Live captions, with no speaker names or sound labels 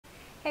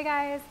Hey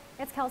guys,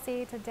 it's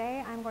Kelsey.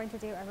 Today I'm going to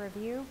do a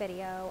review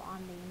video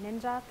on the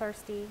Ninja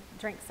Thirsti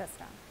Drink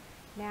System.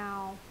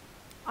 Now,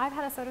 I've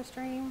had a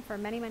SodaStream for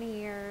many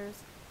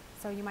years,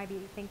 so you might be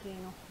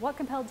thinking, what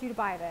compelled you to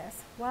buy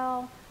this?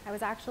 Well, I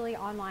was actually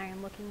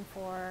online looking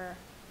for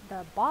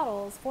the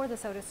bottles for the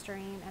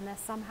SodaStream, and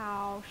this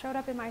somehow showed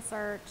up in my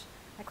search.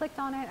 I clicked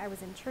on it, I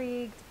was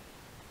intrigued,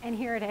 and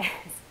here it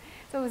is.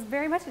 So it was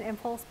very much an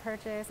impulse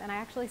purchase, and I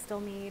actually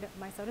still need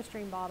my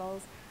SodaStream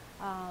bottles.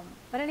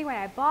 But anyway,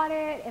 I bought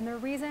it, and the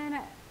reason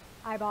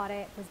I bought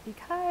it was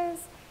because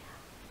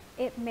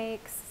it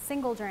makes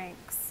single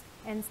drinks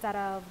instead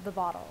of the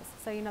bottles.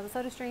 So you know, the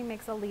SodaStream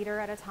makes a liter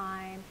at a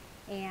time,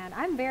 and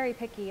I'm very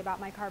picky about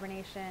my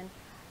carbonation.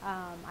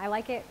 I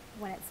like it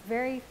when it's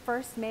very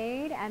first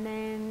made, and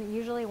then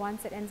usually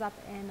once it ends up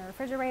in the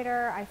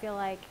refrigerator, I feel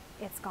like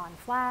it's gone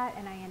flat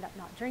and I end up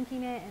not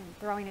drinking it and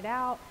throwing it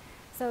out.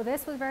 So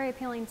this was very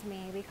appealing to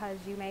me because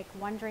you make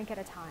one drink at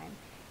a time.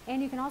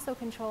 And you can also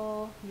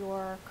control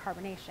your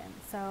carbonation.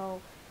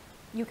 So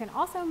you can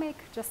also make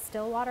just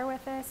still water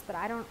with this, but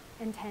I don't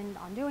intend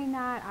on doing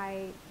that.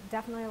 I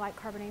definitely like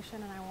carbonation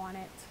and I want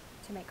it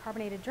to make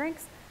carbonated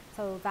drinks.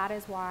 So that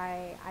is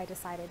why I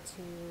decided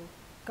to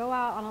go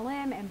out on a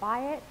limb and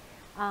buy it.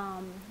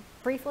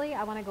 Briefly,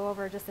 I want to go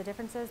over just the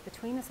differences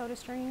between the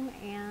SodaStream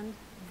and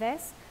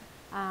this.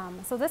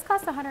 So this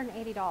costs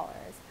 $180.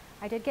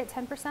 I did get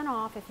 10%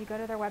 off. If you go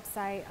to their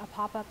website, a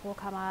pop-up will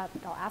come up.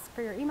 They'll ask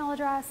for your email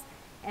address,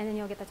 and then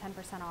you'll get the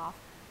 10% off.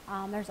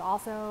 There's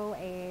also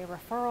a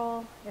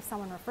referral. If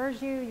someone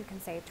refers you, you can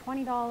save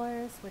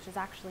 $20, which is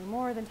actually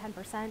more than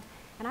 10%.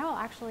 And I will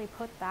actually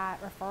put that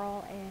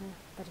referral in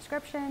the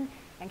description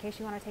in case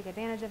you want to take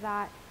advantage of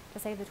that to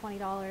save the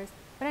 $20.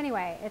 But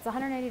anyway, it's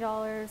 $180.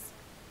 You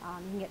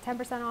can get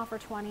 10% off for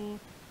 $20,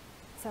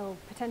 so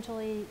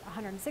potentially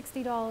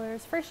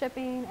 $160 for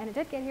shipping. And it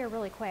did get here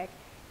really quick.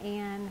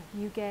 And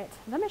you get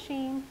the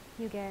machine,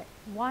 you get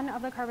one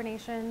of the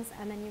carbonations,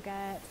 and then you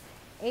get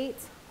 8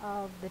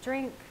 of the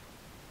drink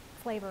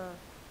flavor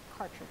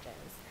cartridges.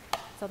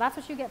 So that's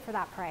what you get for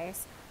that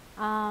price.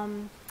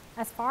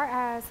 As far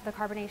as the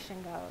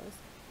carbonation goes,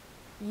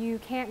 you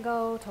can't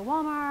go to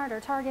Walmart or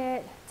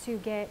Target to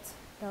get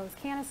those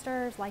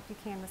canisters like you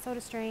can with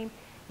SodaStream.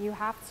 You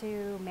have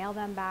to mail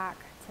them back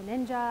to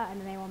Ninja, and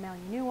then they will mail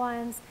you new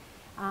ones.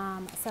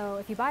 So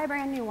if you buy a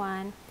brand new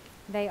one,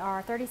 they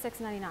are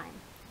 $36.99.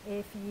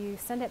 If you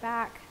send it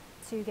back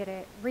to get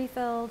it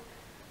refilled,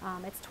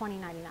 it's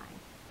 $20.99.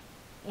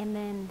 And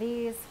then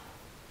these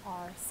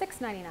are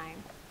 $6.99.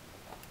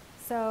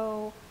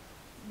 So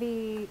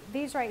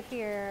these right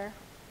here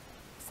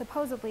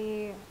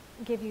supposedly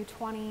give you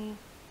 20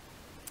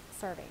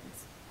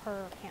 servings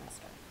per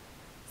canister.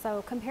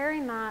 So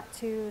comparing that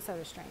to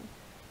SodaStream,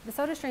 the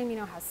SodaStream, you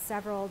know, has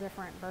several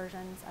different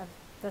versions of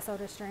the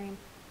SodaStream.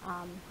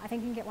 I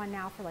think you can get one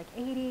now for like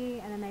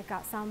 80, and then they've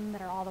got some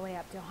that are all the way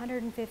up to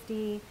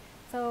 150.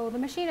 So the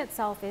machine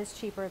itself is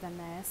cheaper than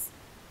this.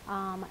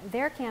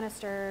 Their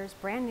canisters,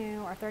 brand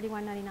new, are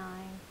 $31.99,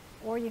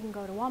 or you can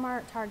go to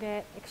Walmart,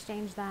 Target,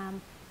 exchange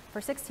them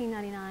for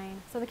 $16.99.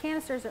 So the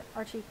canisters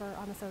are cheaper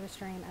on the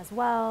SodaStream as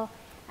well.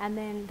 And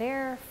then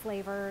their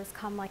flavors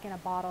come like in a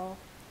bottle,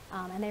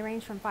 and they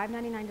range from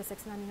 $5.99 to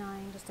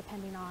 $6.99, just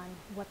depending on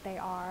what they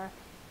are.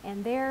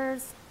 And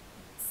theirs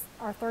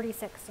are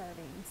 36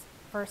 servings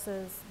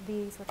versus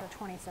these, which are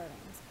 20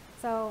 servings.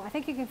 So I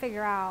think you can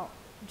figure out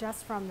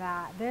just from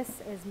that,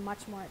 this is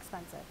much more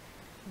expensive.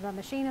 The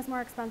machine is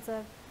more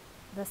expensive,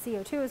 the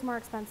CO2 is more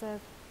expensive,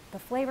 the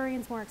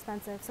flavoring is more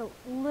expensive. So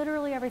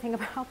literally everything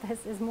about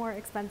this is more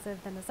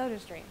expensive than the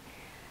SodaStream.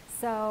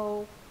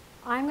 So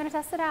I'm gonna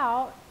test it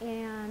out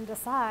and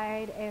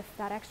decide if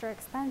that extra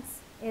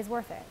expense is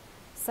worth it.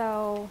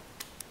 So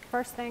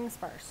first things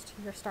first,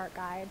 your start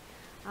guide.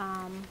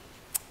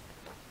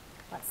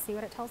 Let's see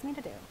what it tells me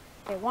to do.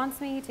 It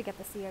wants me to get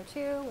the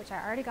CO2, which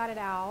I already got it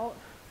out.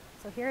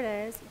 So here it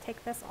is, you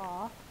take this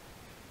off.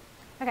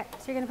 Okay,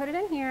 so you're gonna put it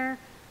in here.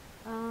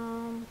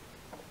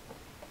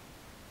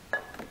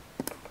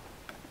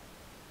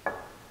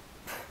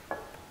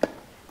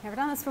 Never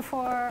done this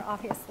before,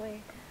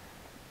 obviously.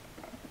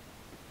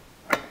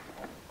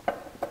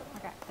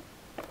 Okay.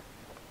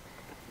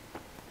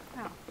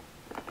 Oh.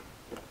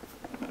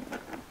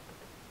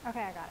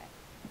 Okay, I got it.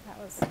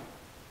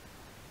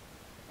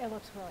 It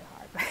looks really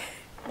hard.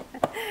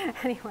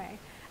 Anyway,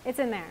 it's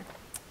in there.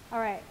 All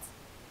right.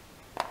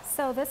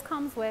 So this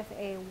comes with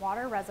a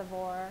water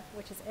reservoir,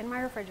 which is in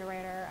my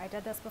refrigerator. I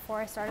did this before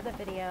I started the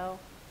video.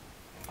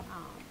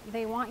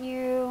 They want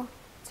you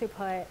to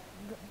put,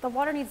 the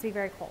water needs to be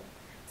very cold.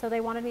 So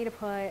they wanted me to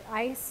put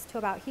ice to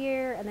about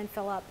here and then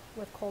fill up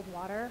with cold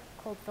water,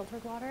 cold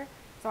filtered water.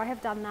 So I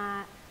have done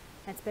that.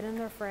 It's been in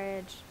the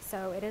fridge,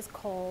 so it is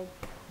cold.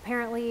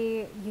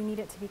 Apparently you need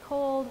it to be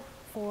cold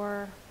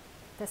for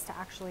this to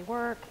actually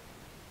work.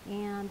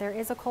 And there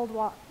is a cold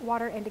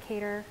water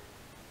indicator.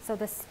 So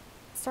this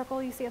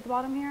circle you see at the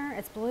bottom here,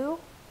 it's blue.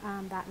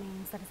 That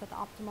means that it's at the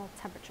optimal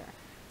temperature.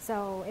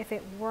 So if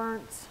it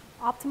weren't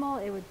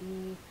optimal, it would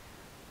be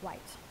white.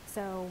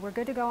 So we're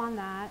good to go on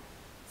that.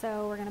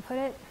 So we're gonna put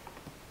it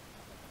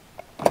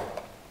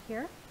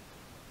here.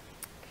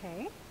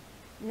 Okay,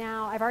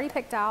 now I've already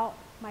picked out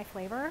my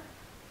flavor,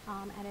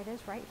 and it is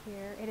right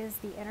here. It is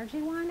the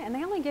energy one, and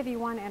they only give you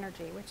one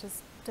energy, which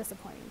is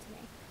disappointing to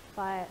me.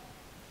 But,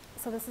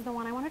 so this is the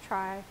one I want to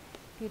try.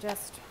 You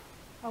just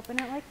open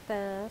it like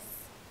this,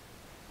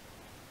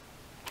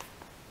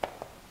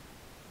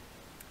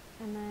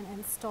 and then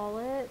install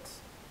it.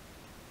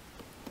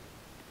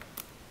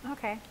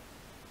 Okay,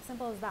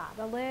 simple as that.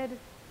 The lid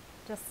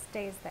just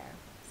stays there.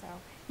 So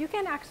you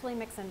can actually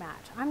mix and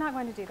match. I'm not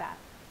going to do that.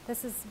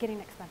 This is getting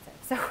expensive.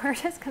 So we're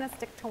just going to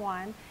stick to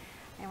one,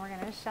 and we're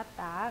going to shut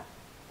that.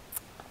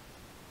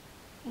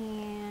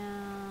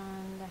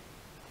 And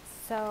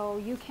so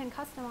you can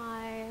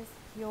customize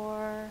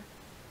your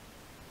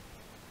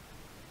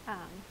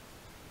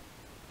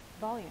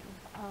volume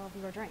of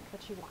your drink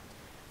that you want.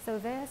 So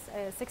this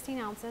is 16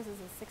 ounces. This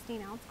is a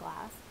 16-ounce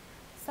glass.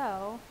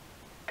 So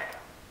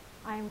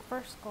I'm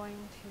first going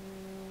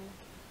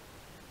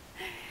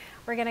to,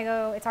 we're going to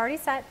go, it's already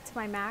set to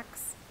my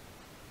max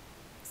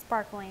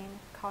sparkling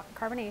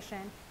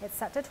carbonation. It's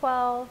set to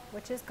 12,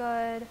 which is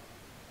good.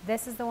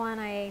 This is the one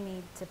I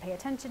need to pay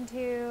attention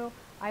to.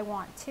 I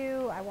want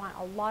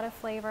a lot of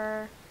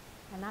flavor,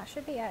 and that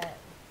should be it.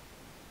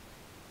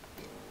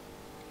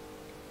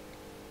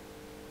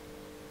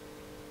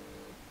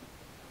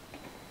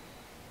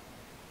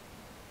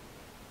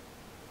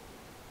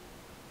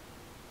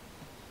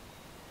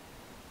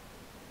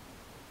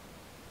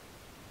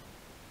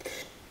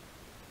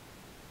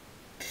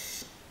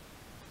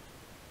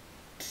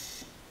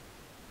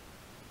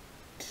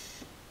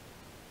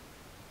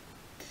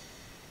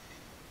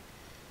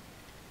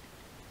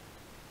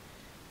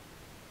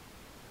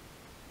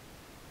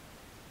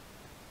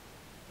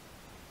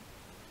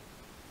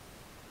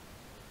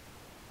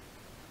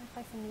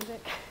 Play some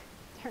music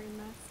during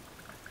this.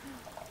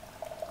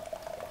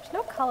 There's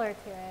no color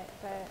to it,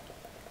 but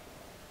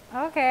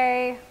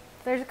okay,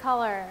 there's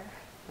color.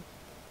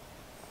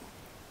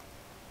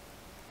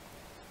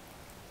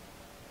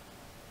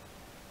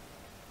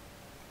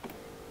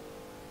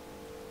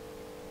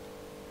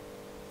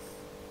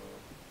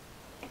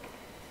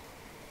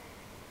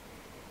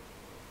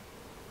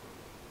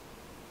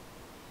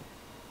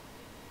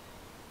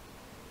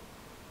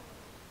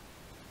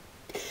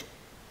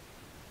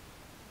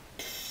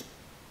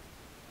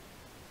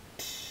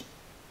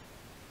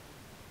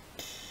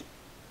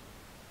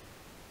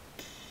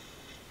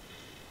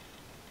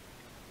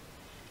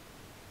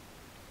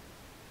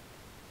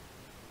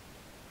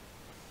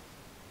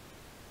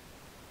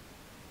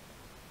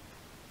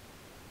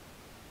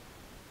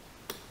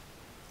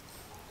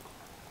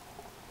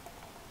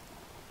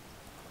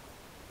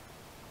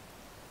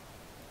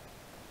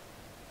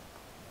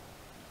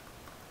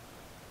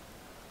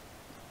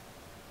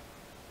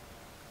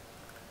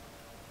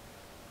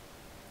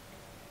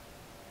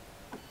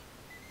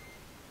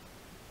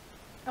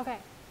 Okay,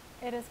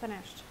 it is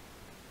finished.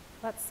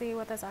 Let's see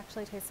what this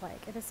actually tastes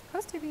like. It is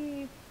supposed to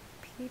be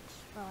peach,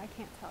 oh, I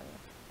can't tell you.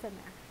 It's in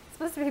there. It's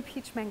supposed to be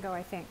peach mango,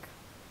 I think.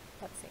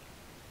 Let's see.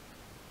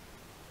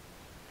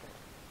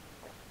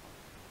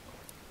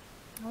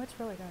 Oh, it's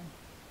really good.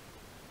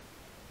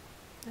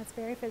 It's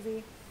very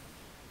fizzy.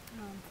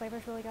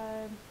 Flavor's really good.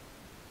 I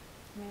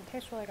mean, it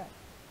tastes really good.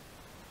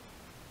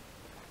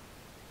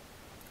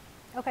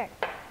 Okay,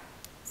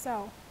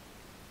 so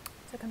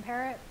to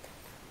compare it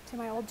to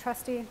my old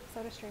trusty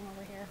SodaStream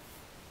over here.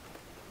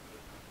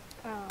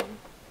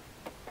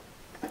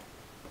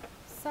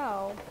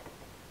 So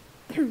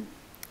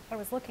I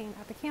was looking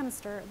at the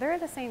canister. They're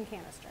the same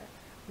canister.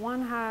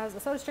 One has a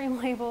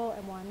SodaStream label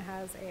and one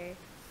has a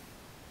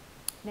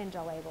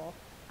Ninja label.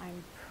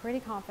 I'm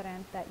pretty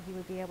confident that you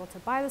would be able to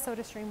buy the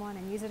SodaStream one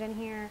and use it in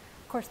here.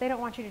 Of course, they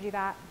don't want you to do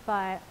that,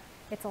 but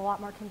it's a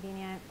lot more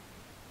convenient,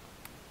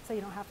 so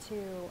you don't have to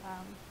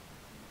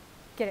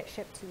get it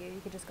shipped to you. You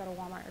could just go to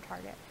Walmart or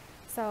Target.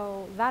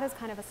 So that is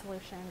kind of a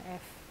solution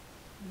if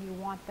you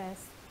want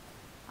this.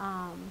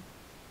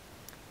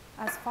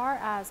 As far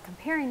as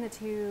comparing the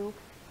two,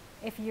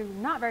 if you're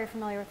not very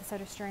familiar with the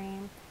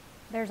SodaStream,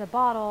 there's a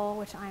bottle,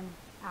 which I'm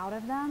out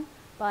of them,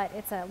 but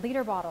it's a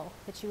liter bottle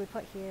that you would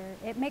put here.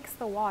 It makes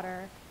the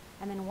water,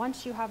 and then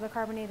once you have the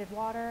carbonated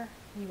water,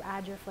 you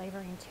add your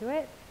flavoring to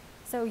it.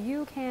 So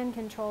you can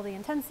control the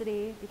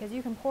intensity because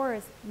you can pour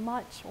as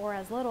much or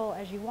as little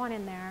as you want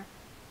in there,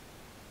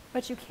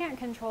 but you can't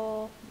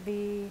control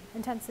the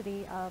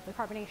intensity of the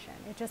carbonation.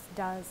 It just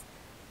does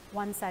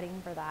one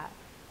setting for that.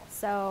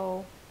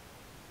 So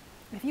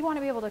if you want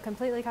to be able to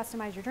completely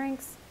customize your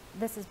drinks,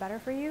 this is better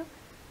for you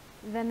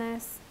than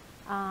this.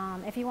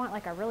 If you want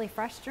like a really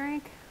fresh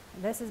drink,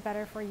 this is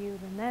better for you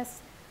than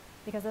this,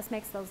 because this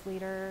makes those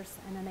liters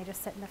and then they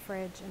just sit in the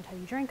fridge until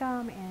you drink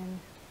them, and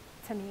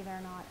to me they're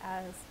not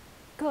as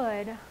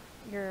good.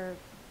 You're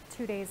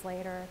 2 days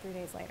later, 3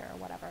 days later, or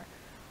whatever.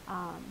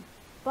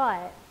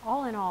 But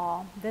all in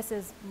all, this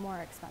is more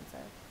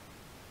expensive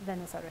than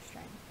the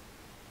SodaStream.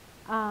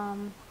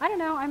 I don't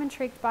know, I'm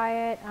intrigued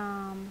by it.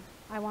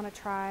 I want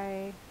to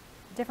try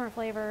different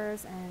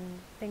flavors and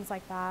things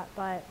like that,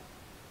 but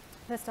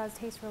this does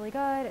taste really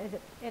good.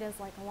 It is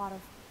like a lot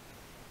of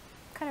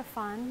kind of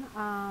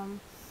fun.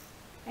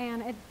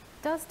 And it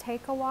does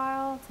take a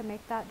while to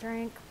make that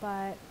drink,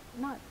 but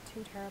not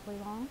too terribly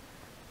long.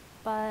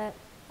 But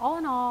all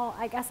in all,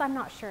 I guess I'm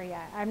not sure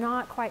yet. I'm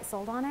not quite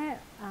sold on it.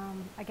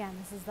 Again,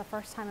 this is the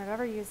first time I've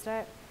ever used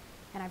it,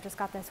 and I've just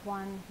got this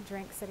one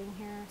drink sitting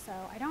here, so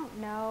I don't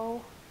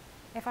know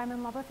if I'm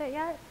in love with it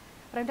yet,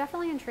 but I'm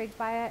definitely intrigued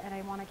by it and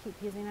I want to keep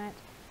using it.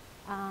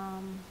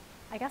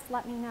 I guess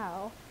let me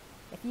know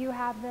if you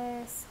have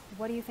this,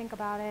 what do you think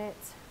about it,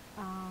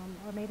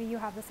 or maybe you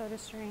have the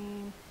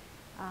SodaStream.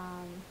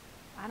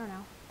 I don't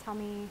know, tell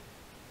me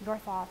your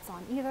thoughts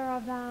on either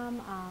of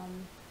them.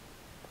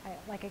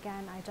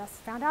 Again, I just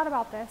found out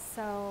about this,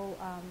 so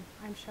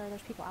I'm sure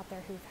there's people out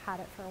there who've had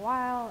it for a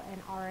while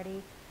and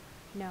already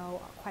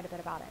know quite a bit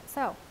about it.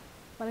 So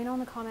let me know in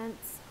the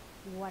comments,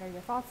 what are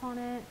your thoughts on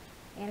it?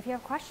 And if you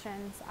have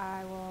questions,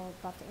 I will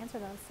love to answer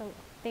those. So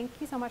thank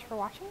you so much for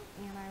watching,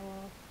 and I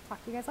will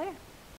talk to you guys later.